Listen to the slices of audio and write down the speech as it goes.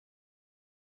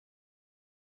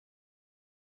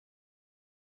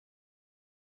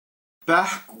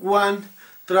Back when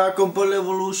Dragon Ball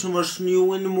Evolution was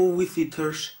new in the movie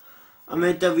theaters, I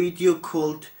made a video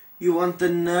called you want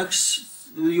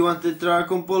the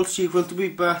Dragon Ball sequel to be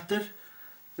better?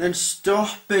 Then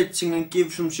stop bitching and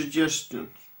give some suggestions.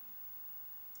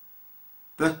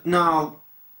 But I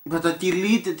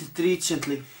deleted it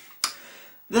recently.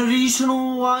 The reason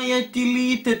why I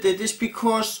deleted it is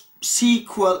because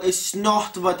sequel is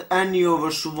not what any of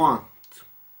us want.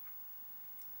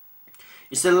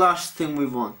 It's the last thing we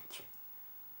want.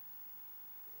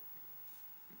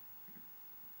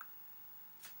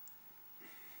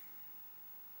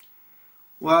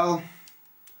 Well,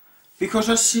 because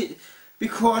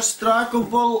Dragon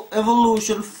Ball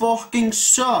Evolution fucking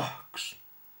sucks.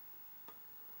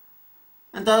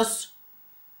 And as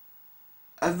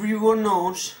everyone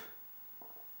knows,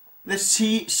 the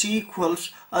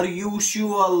sequels are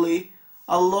usually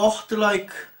a lot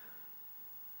like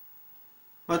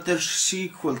what they're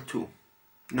sequel to.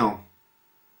 No.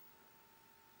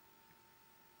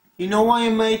 You know why I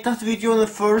made that video in the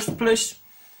first place?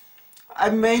 I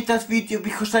made that video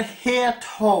because I had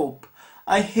hope.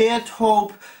 I had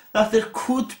hope that there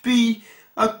could be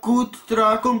a good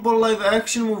Dragon Ball live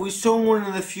action movie somewhere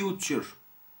in the future.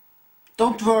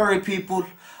 Don't worry, people.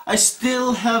 I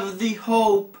still have the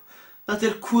hope that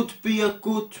there could be a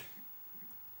good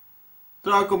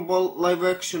Dragon Ball live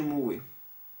action movie.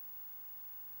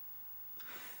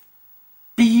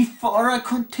 Before I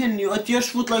continue, I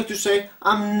just would like to say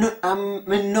I'm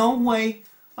in no way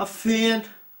a fan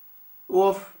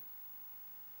of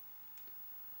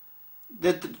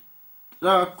the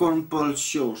Dragon Ball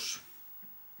shows.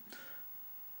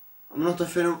 I'm not a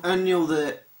fan of any of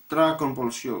the Dragon Ball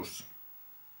shows.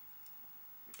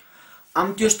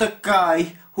 I'm just a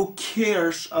guy who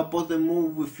cares about the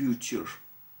movie future.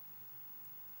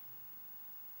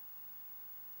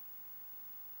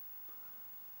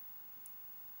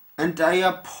 And I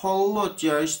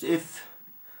apologized if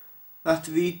that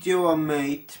video I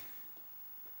made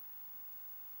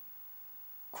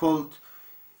called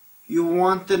you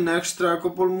want the next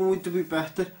Dragon Ball movie to be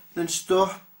better, then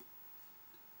stop.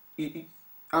 I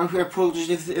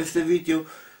apologize if the video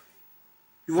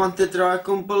you want the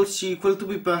Dragon Ball sequel to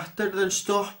be better, then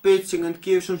stop bitching and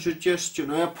give some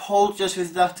suggestion. I apologize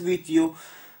if that video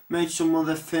made some of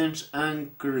the fans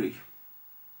angry.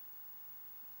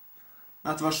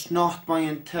 That was not my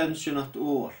intention at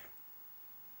all.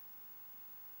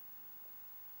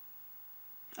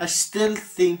 I still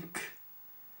think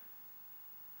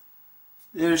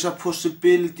there is a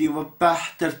possibility of a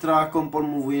better Dragon Ball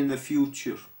movie in the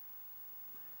future.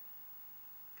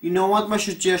 You know what my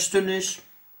suggestion is?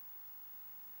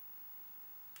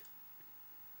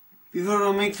 Before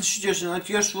I make the suggestion, I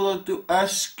just would like to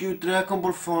ask you Dragon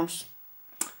Ball fans,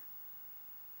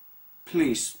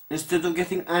 please, instead of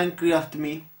getting angry at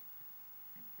me,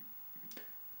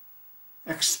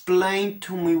 explain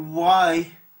to me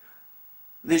why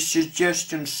this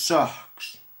suggestion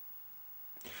sucks.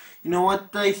 You know what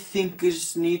I think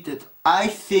is needed? I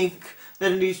think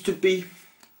there needs to be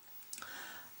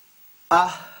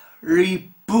a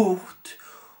reboot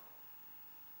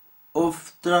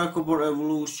of Dragon Ball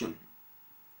Evolution.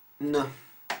 No.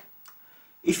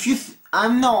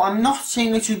 I'm not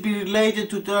saying it should be related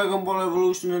to Dragon Ball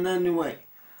Evolution in any way.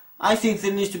 I think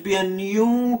there needs to be a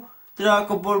new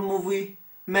Dragon Ball movie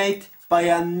made by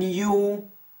a new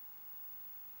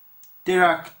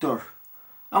director.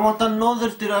 I want another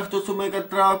director to make a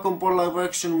Dragon Ball live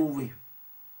action movie.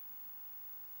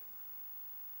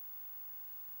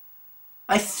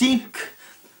 I think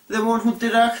the one who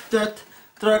directed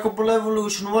Dragon Ball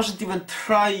Evolution wasn't even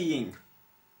trying.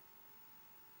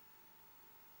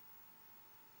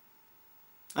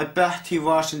 I bet he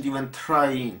wasn't even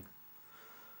trying.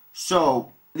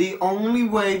 So, the only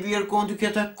way we are going to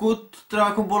get a good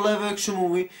Dragon Ball live action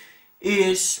movie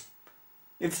is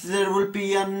if there will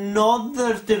be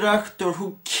another director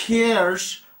who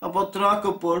cares about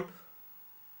Dragon Ball.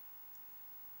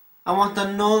 I want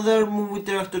another movie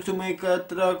director to make a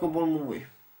Dragon Ball movie.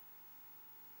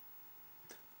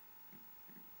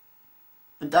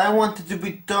 And I want it to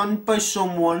be done by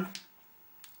someone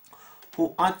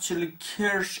who actually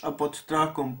cares about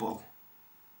Dragon Ball.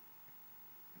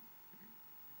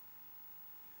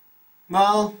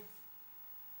 Well,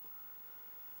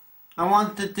 I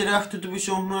want the director to be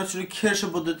someone who actually cares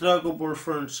about the Dragon Ball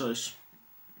franchise.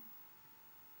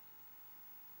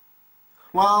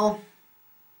 Well,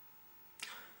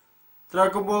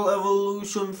 Dragon Ball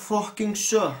Evolution fucking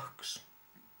sucks.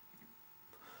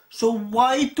 So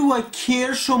why do I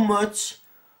care so much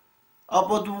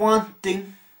about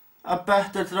wanting a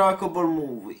better Dragon Ball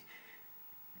movie?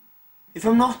 If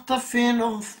I'm not a fan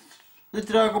of the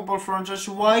Dragon Ball franchise.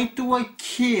 Why do I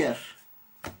care?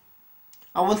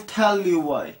 I will tell you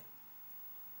why.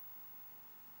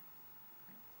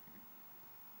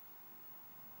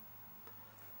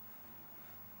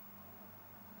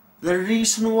 The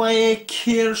reason why I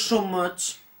care so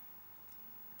much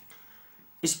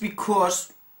is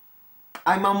because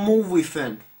I'm a movie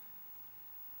fan.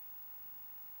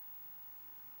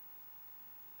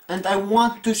 And I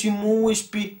want to see movies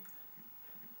be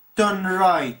done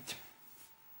right.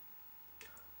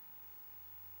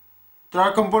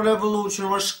 Dragon Ball Evolution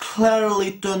was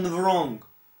clearly done wrong.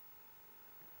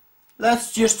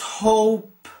 Let's just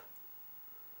hope.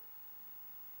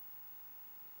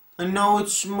 I know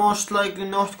it's most likely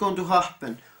not going to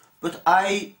happen, but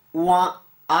I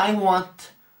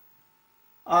want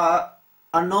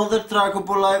another Dragon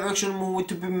Ball live action movie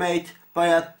to be made by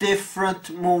a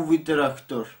different movie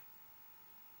director.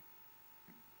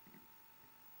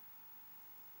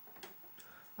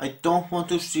 I don't want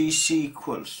to see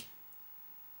sequels.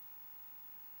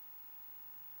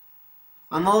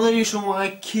 Another reason why I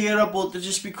care about this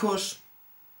is because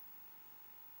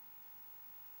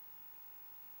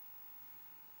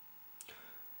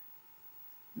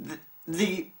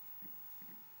the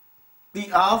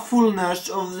awfulness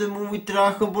of the movie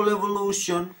Dragon Ball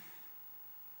Evolution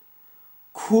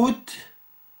could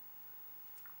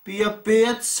be a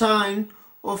bad sign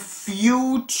of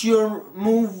future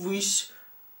movies,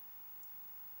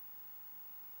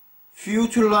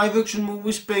 future live action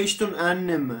movies based on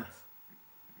anime.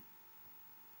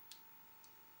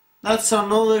 That's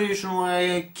another reason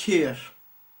why I care.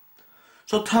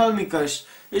 So tell me guys,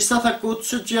 is that a good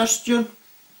suggestion?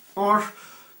 Or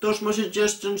does my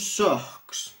suggestion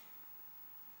sucks?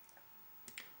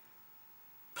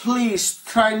 Please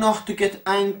try not to get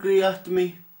angry at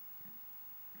me.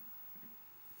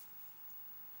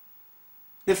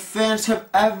 The fans have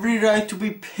every right to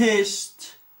be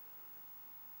pissed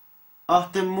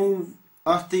at the movie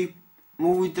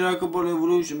Dragon Ball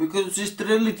Evolution because it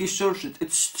really deserves it.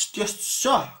 It's just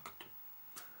sucked.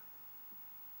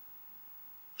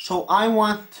 So I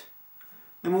want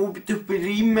the movie to be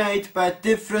remade by a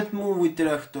different movie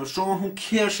director, someone who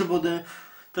cares about the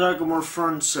Dragon Ball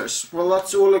franchise. Well,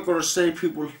 that's all I gotta say,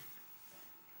 people.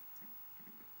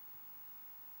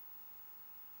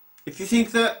 If you think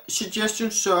the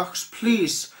suggestion sucks,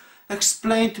 please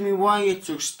explain to me why it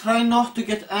sucks. Try not to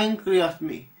get angry at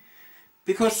me,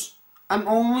 because I'm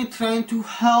only trying to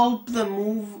help with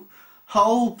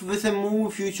the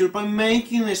movie future by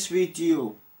making this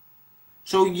video.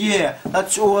 So yeah,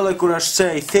 that's all I gotta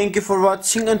say. Thank you for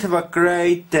watching and have a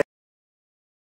great day.